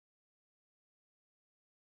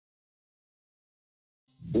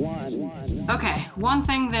Okay, one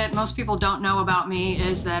thing that most people don't know about me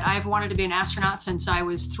is that I've wanted to be an astronaut since I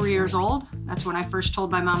was 3 years old. That's when I first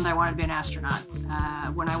told my mom that I wanted to be an astronaut.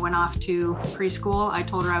 When I went off to preschool, I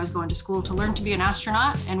told her I was going to school to learn to be an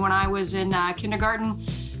astronaut. And when I was in kindergarten,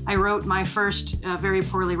 I wrote my first very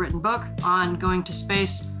poorly written book on going to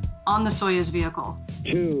space on the Soyuz vehicle.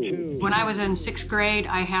 When I was in 6th grade,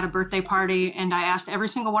 I had a birthday party and I asked every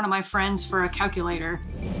single one of my friends for a calculator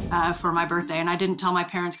for my birthday. And I didn't tell my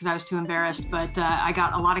parents because I was too embarrassed, but I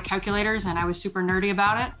got a lot of calculators and I was super nerdy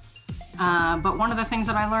about it. But one of the things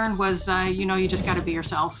that I learned was, you just gotta be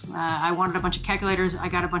yourself. I wanted a bunch of calculators, I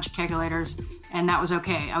got a bunch of calculators, and that was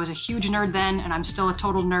okay. I was a huge nerd then, and I'm still a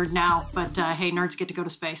total nerd now, but hey, nerds get to go to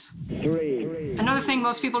space. Another thing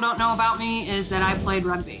most people don't know about me is that I played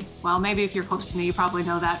rugby. Well, maybe if you're close to me, you probably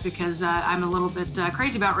know that because I'm a little bit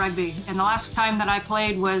crazy about rugby. And the last time that I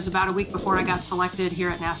played was about a week before I got selected here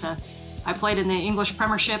at NASA. I played in the English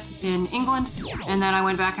Premiership in England, and then I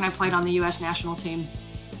went back and I played on the US national team.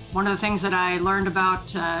 One of the things that I learned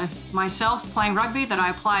about myself playing rugby that I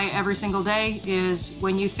apply every single day is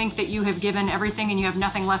when you think that you have given everything and you have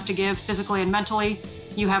nothing left to give physically and mentally,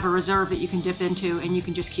 you have a reserve that you can dip into and you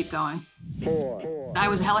can just keep going. I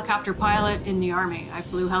was a helicopter pilot in the Army. I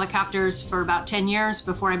flew helicopters for about 10 years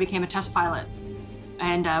before I became a test pilot.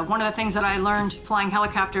 And one of the things that I learned flying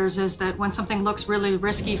helicopters is that when something looks really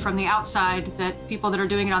risky from the outside, that people that are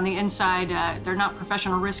doing it on the inside, they're not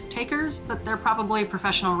professional risk takers, but they're probably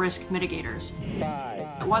professional risk mitigators.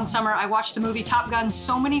 One summer, I watched the movie Top Gun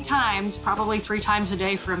so many times, probably 3 times a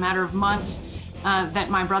day for a matter of months, that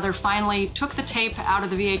my brother finally took the tape out of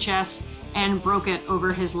the VHS and broke it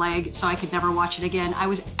over his leg so I could never watch it again. I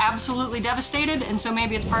was absolutely devastated, and so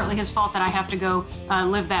maybe it's partly his fault that I have to go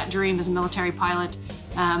live that dream as a military pilot.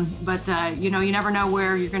 You never know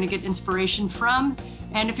where you're gonna get inspiration from,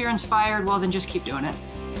 and if you're inspired, well, then just keep doing it.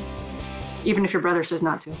 Even if your brother says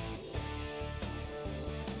not to.